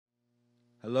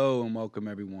Hello and welcome,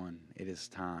 everyone. It is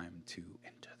time to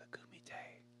enter the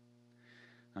Kumite.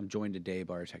 I'm joined today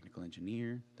by our technical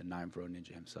engineer, the Ninth Road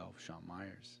Ninja himself, Sean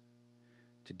Myers.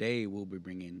 Today, we'll be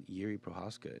bringing Yuri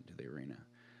Prohaska into the arena.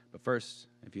 But first,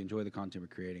 if you enjoy the content we're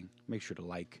creating, make sure to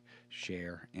like,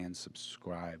 share, and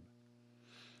subscribe.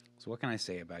 So, what can I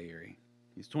say about Yuri?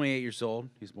 He's 28 years old.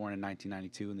 He was born in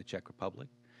 1992 in the Czech Republic.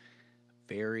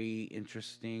 Very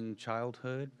interesting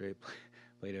childhood.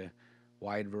 Played a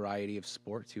wide variety of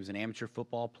sports. He was an amateur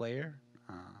football player.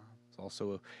 He's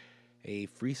also a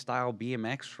freestyle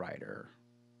BMX rider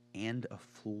and a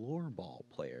floorball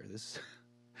player. This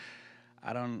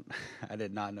I don't I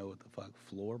did not know what the fuck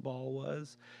floorball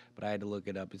was, but I had to look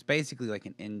it up. It's basically like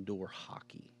an indoor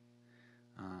hockey.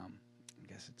 I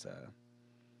guess it's a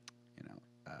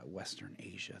Western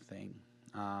Asia thing.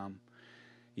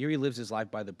 Yuri lives his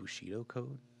life by the Bushido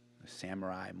code, the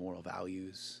samurai moral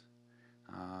values.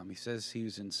 He says he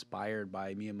was inspired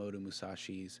by Miyamoto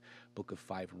Musashi's Book of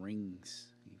Five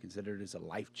Rings. He considered it as a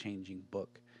life-changing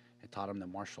book. It taught him that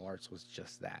martial arts was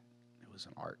just that. It was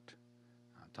an art.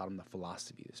 Taught him the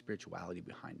philosophy, the spirituality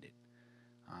behind it.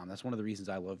 That's one of the reasons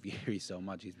I love Yuri so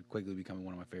much. He's quickly becoming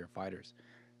one of my favorite fighters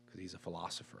because he's a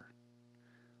philosopher.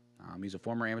 He's a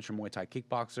former amateur Muay Thai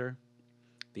kickboxer,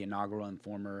 the inaugural and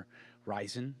former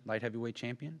Ryzen light heavyweight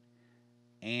champion,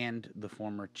 and the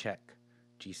former Czech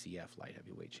GCF light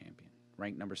heavyweight champion.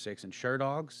 Ranked number 6 in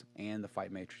Dogs and the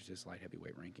Fight Matrix's light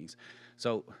heavyweight rankings.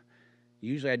 So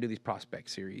usually I do these prospect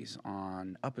series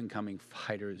on up-and-coming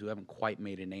fighters who haven't quite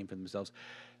made a name for themselves,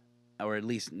 or at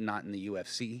least not in the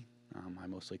UFC. I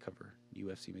mostly cover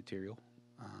UFC material.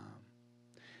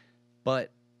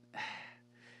 But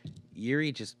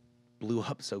Yuri just blew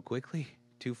up so quickly.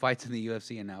 2 fights in the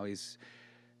UFC, and now he's,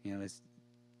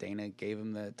 Dana gave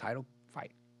him the title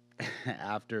fight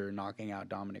after knocking out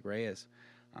Dominic Reyes.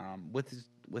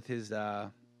 With his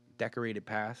decorated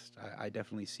past, I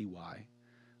definitely see why.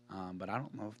 But I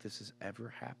don't know if this has ever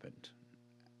happened.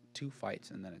 2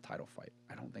 fights and then a title fight.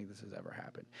 I don't think this has ever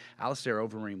happened. Alistair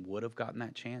Overeem would have gotten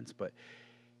that chance, but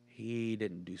he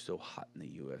didn't do so hot in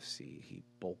the UFC. He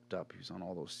bulked up. He was on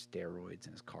all those steroids,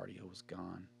 and his cardio was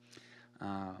gone.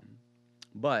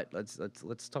 But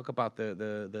let's talk about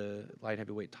the light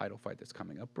heavyweight title fight that's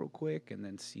coming up real quick, and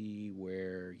then see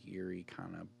where Yuri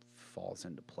kind of falls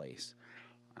into place.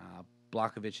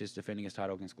 Blachowicz is defending his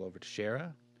title against Glover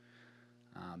Teixeira.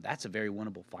 That's a very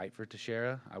winnable fight for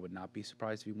Teixeira. I would not be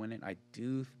surprised if he win it. I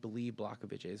do believe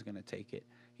Blachowicz is going to take it.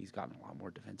 He's gotten a lot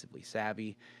more defensively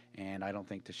savvy, and I don't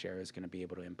think Teixeira is going to be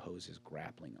able to impose his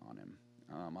grappling on him.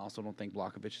 I also don't think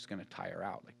Blachowicz is going to tire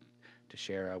out like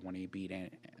Teixeira when he beat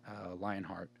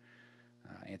Lionheart,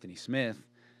 Anthony Smith.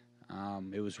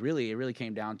 It really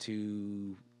came down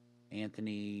to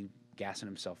Anthony gassing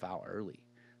himself out early.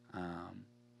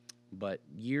 But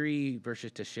Yuri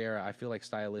versus Teixeira, I feel like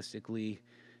stylistically,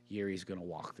 Yuri's going to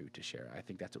walk through Teixeira. I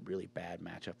think that's a really bad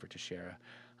matchup for Teixeira.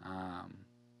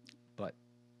 But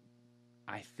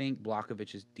I think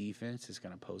Blachowicz's defense is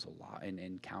going to pose a lot,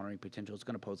 and countering potential is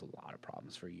going to pose a lot of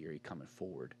problems for Yuri coming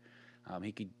forward.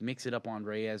 He could mix it up on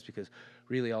Reyes because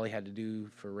really all he had to do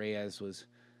for Reyes was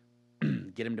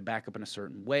get him to back up in a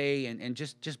certain way and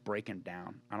just break him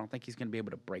down. I don't think he's going to be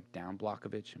able to break down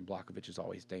Blachowicz, and Blachowicz is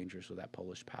always dangerous with that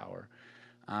Polish power.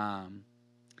 I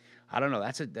don't know.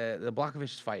 The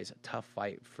Blachowicz fight is a tough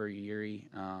fight for Yuri.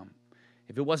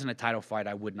 If it wasn't a title fight,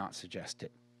 I would not suggest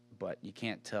it. But you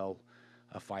can't tell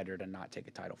a fighter to not take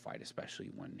a title fight,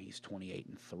 especially when he's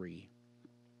 28-3.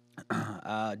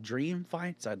 Dream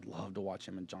fights, I'd love to watch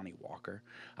him and Johnny Walker.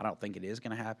 I don't think it is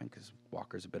going to happen because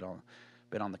Walker's a bit on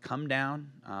the come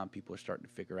down. People are starting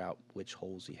to figure out which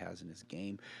holes he has in his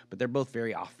game, but they're both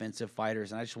very offensive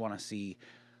fighters, and I just want to see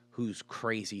whose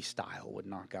crazy style would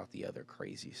knock out the other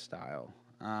crazy style.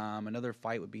 Another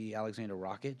fight would be Alexander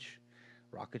Rakic.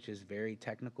 Rakic is very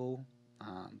technical,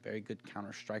 very good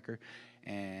counter striker,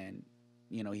 and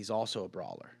he's also a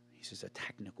brawler. He's just a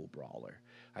technical brawler.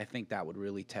 I think that would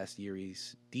really test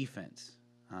Yuri's defense,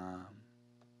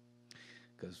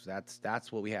 because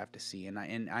that's what we have to see. And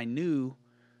I knew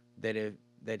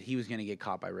that he was going to get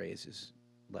caught by Reyes'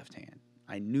 left hand.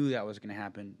 I knew that was going to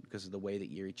happen because of the way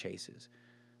that Yuri chases.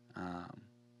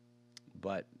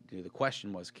 But the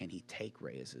question was, can he take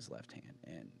Reyes' left hand?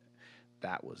 And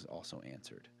that was also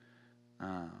answered.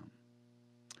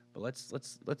 But let's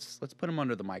put him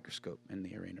under the microscope in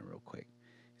the arena real quick.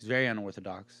 He's very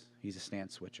unorthodox. He's a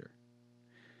stance switcher.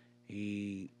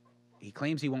 He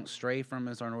claims he won't stray from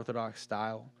his unorthodox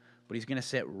style, but he's going to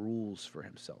set rules for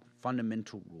himself,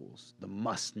 fundamental rules, the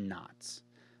must-nots.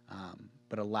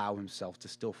 but allow himself to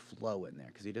still flow in there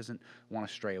because he doesn't want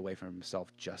to stray away from himself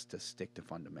just to stick to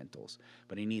fundamentals.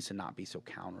 But he needs to not be so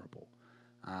counterable.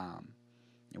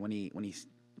 And when he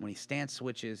stance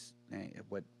switches,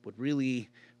 what really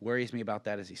worries me about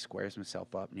that is he squares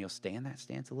himself up and he'll stay in that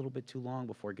stance a little bit too long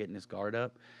before getting his guard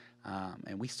up.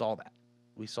 And we saw that.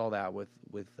 We saw that with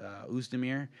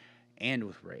Oezdemir and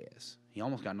with Reyes. He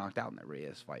almost got knocked out in that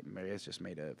Reyes fight. And Reyes just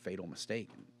made a fatal mistake.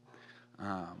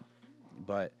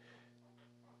 But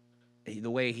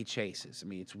the way he chases, I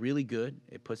mean, it's really good.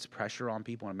 It puts pressure on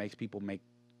people and it makes people make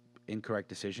incorrect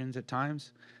decisions at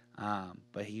times.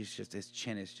 But his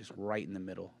chin is just right in the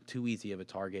middle, too easy of a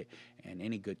target, and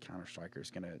any good counter striker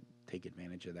is going to take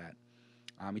advantage of that.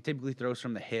 He typically throws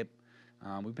from the hip.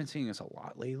 We've been seeing this a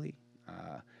lot lately.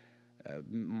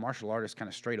 Martial artists kind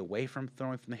of strayed away from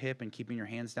throwing from the hip and keeping your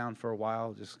hands down for a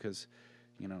while just because,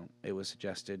 it was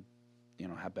suggested,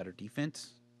 have better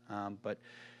defense. But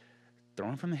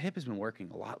throwing from the hip has been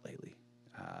working a lot lately.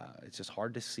 It's just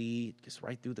hard to see. It gets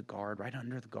right through the guard, right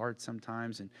under the guard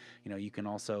sometimes, and you can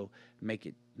also make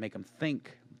them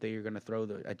think that you're going to throw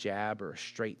a jab or a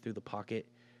straight through the pocket,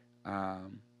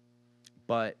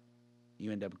 but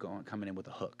you end up coming in with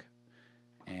a hook,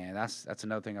 and that's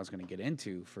another thing I was going to get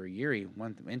into for Yuri.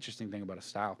 One interesting thing about his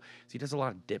style is he does a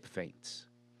lot of dip feints.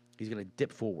 He's going to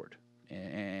dip forward,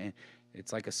 and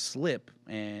it's like a slip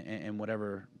and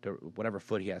whatever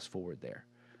foot he has forward there.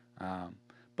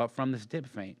 But from this dip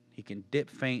feint, he can dip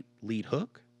feint lead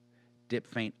hook, dip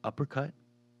feint uppercut,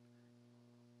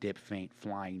 dip feint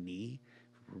flying knee,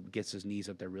 gets his knees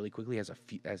up there really quickly, has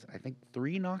I think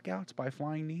 3 knockouts by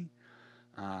flying knee,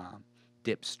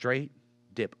 dip straight,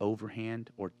 dip overhand,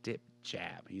 or dip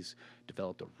jab. He's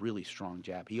developed a really strong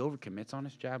jab. He overcommits on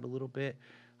his jab a little bit.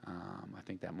 I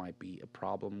think that might be a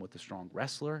problem with a strong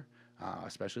wrestler,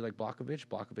 especially like Blachowicz.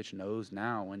 Blachowicz knows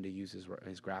now when to use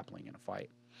his grappling in a fight.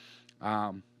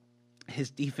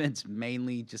 His defense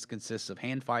mainly just consists of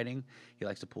hand fighting. He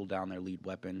likes to pull down their lead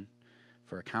weapon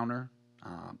for a counter,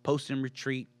 post and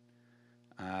retreat,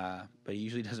 but he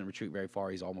usually doesn't retreat very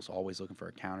far. He's almost always looking for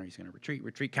a counter. He's going to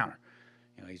retreat, counter.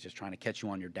 He's just trying to catch you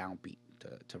on your downbeat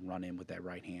to run in with that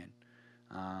right hand.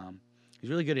 He's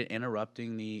really good at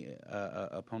interrupting the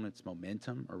opponent's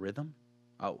momentum or rhythm.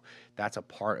 Oh, that's a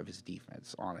part of his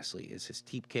defense, honestly, is his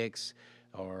teep kicks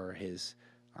or his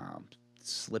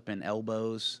slipping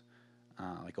elbows,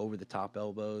 like over-the-top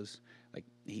elbows. Like,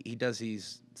 he does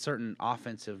these certain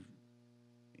offensive,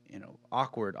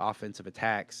 awkward offensive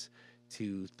attacks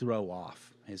to throw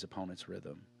off his opponent's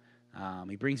rhythm.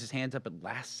 He brings his hands up at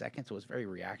last second, so it's very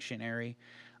reactionary.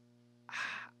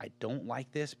 I don't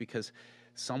like this because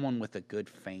someone with a good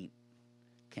feint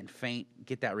can feint,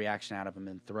 get that reaction out of him,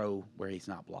 and throw where he's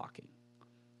not blocking.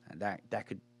 And that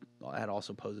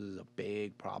also poses a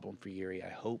big problem for Yuri. I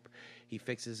hope he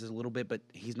fixes this a little bit, but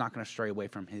he's not going to stray away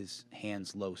from his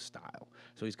hands low style.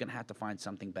 So he's going to have to find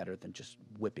something better than just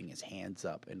whipping his hands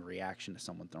up in reaction to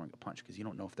someone throwing a punch, because you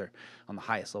don't know if they're on the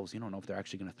highest levels. You don't know if they're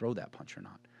actually going to throw that punch or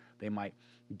not. They might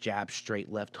jab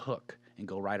straight left hook and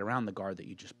go right around the guard that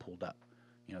you just pulled up.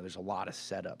 There's a lot of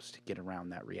setups to get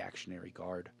around that reactionary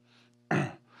guard.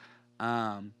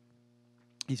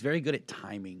 He's very good at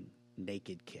timing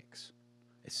naked kicks.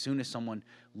 As soon as someone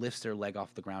lifts their leg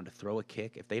off the ground to throw a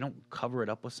kick, if they don't cover it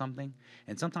up with something,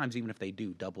 and sometimes even if they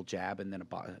do, double jab and then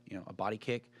a body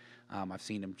kick, I've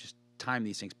seen him just time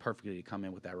these things perfectly to come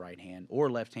in with that right hand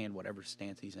or left hand, whatever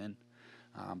stance he's in,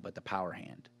 but the power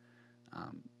hand.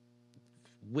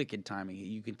 Wicked timing.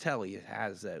 You can tell he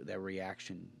has that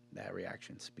reaction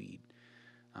speed,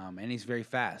 and he's very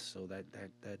fast, so that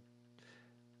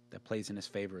plays in his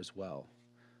favor as well.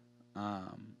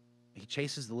 He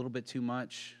chases a little bit too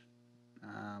much.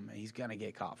 He's gonna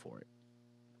get caught for it.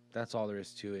 That's all there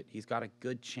is to it. He's got a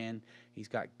good chin. He's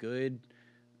got good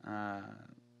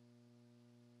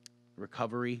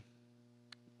recovery,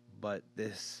 but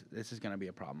this is gonna be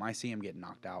a problem. I see him get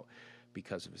knocked out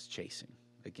because of his chasing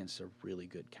against a really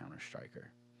good counter striker.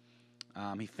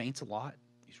 He feints a lot.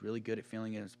 He's really good at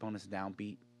feeling his opponent's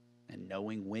downbeat and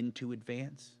knowing when to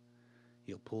advance.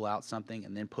 He'll pull out something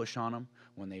and then push on them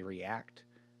when they react,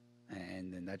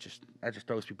 and then that just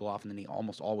throws people off. And then he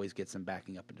almost always gets them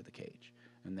backing up into the cage.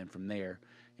 And then from there,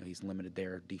 he's limited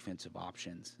their defensive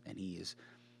options, and he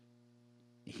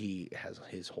has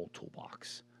his whole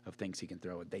toolbox of things he can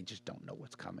throw, and they just don't know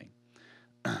what's coming.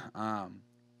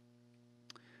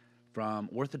 From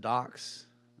orthodox,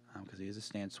 because he is a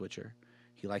stand switcher,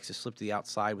 he likes to slip to the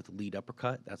outside with the lead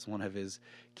uppercut. That's one of his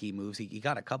key moves. He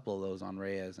got a couple of those on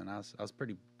Reyes, and I was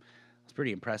pretty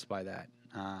impressed by that.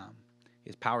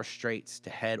 His power straights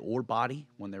to head or body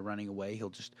when they're running away. He'll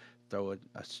just throw a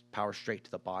power straight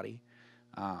to the body.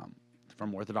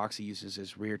 From Orthodox, he uses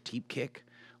his rear teep kick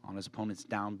on his opponent's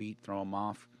downbeat, throw him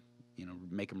off,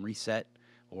 make him reset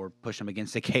or push him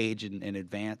against the cage and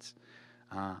advance.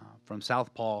 From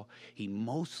Southpaw, he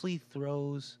mostly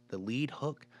throws the lead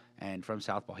hook, and from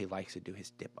Southpaw, he likes to do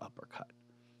his dip uppercut,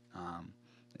 um,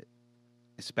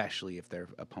 especially if their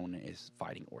opponent is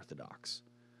fighting Orthodox.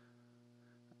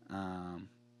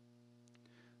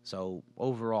 So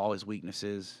overall, his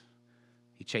weaknesses: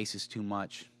 he chases too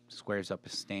much, squares up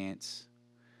his stance,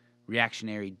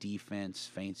 reactionary defense,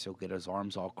 feints. He'll get his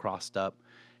arms all crossed up,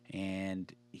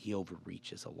 and he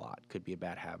overreaches a lot. Could be a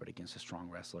bad habit against a strong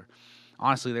wrestler.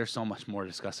 Honestly, there's so much more to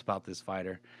discuss about this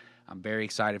fighter. I'm very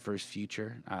excited for his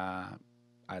future.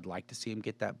 I'd like to see him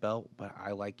get that belt, but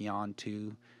I like Jan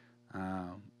too.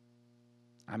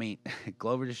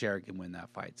 Glover Teixeira can win that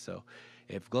fight. So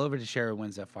if Glover Teixeira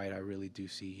wins that fight, I really do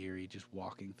see Yuri just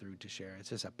walking through Teixeira. It's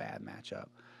just a bad matchup.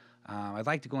 I'd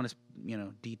like to go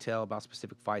into detail about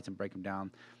specific fights and break them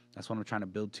down. That's what I'm trying to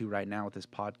build to right now with this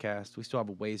podcast. We still have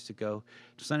a ways to go.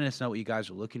 Just letting us know what you guys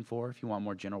are looking for. If you want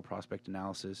more general prospect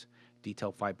analysis,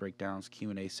 detailed fight breakdowns,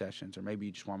 Q&A sessions, or maybe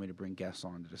you just want me to bring guests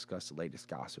on to discuss the latest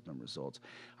gossip and results.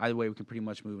 Either way, we can pretty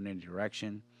much move in any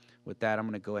direction. With that, I'm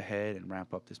going to go ahead and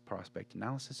wrap up this prospect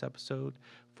analysis episode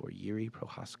for Yuri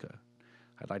Prochazka.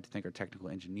 I'd like to thank our technical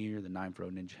engineer, the Ninth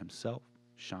Road Ninja himself,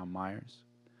 Sean Myers.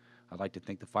 I'd like to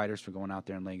thank the fighters for going out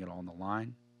there and laying it all on the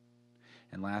line.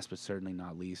 And last but certainly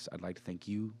not least, I'd like to thank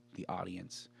you, the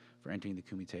audience, for entering the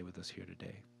Kumite with us here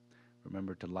today.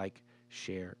 Remember to like,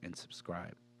 share, and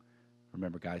subscribe.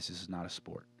 Remember, guys, this is not a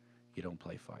sport. You don't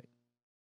play fight.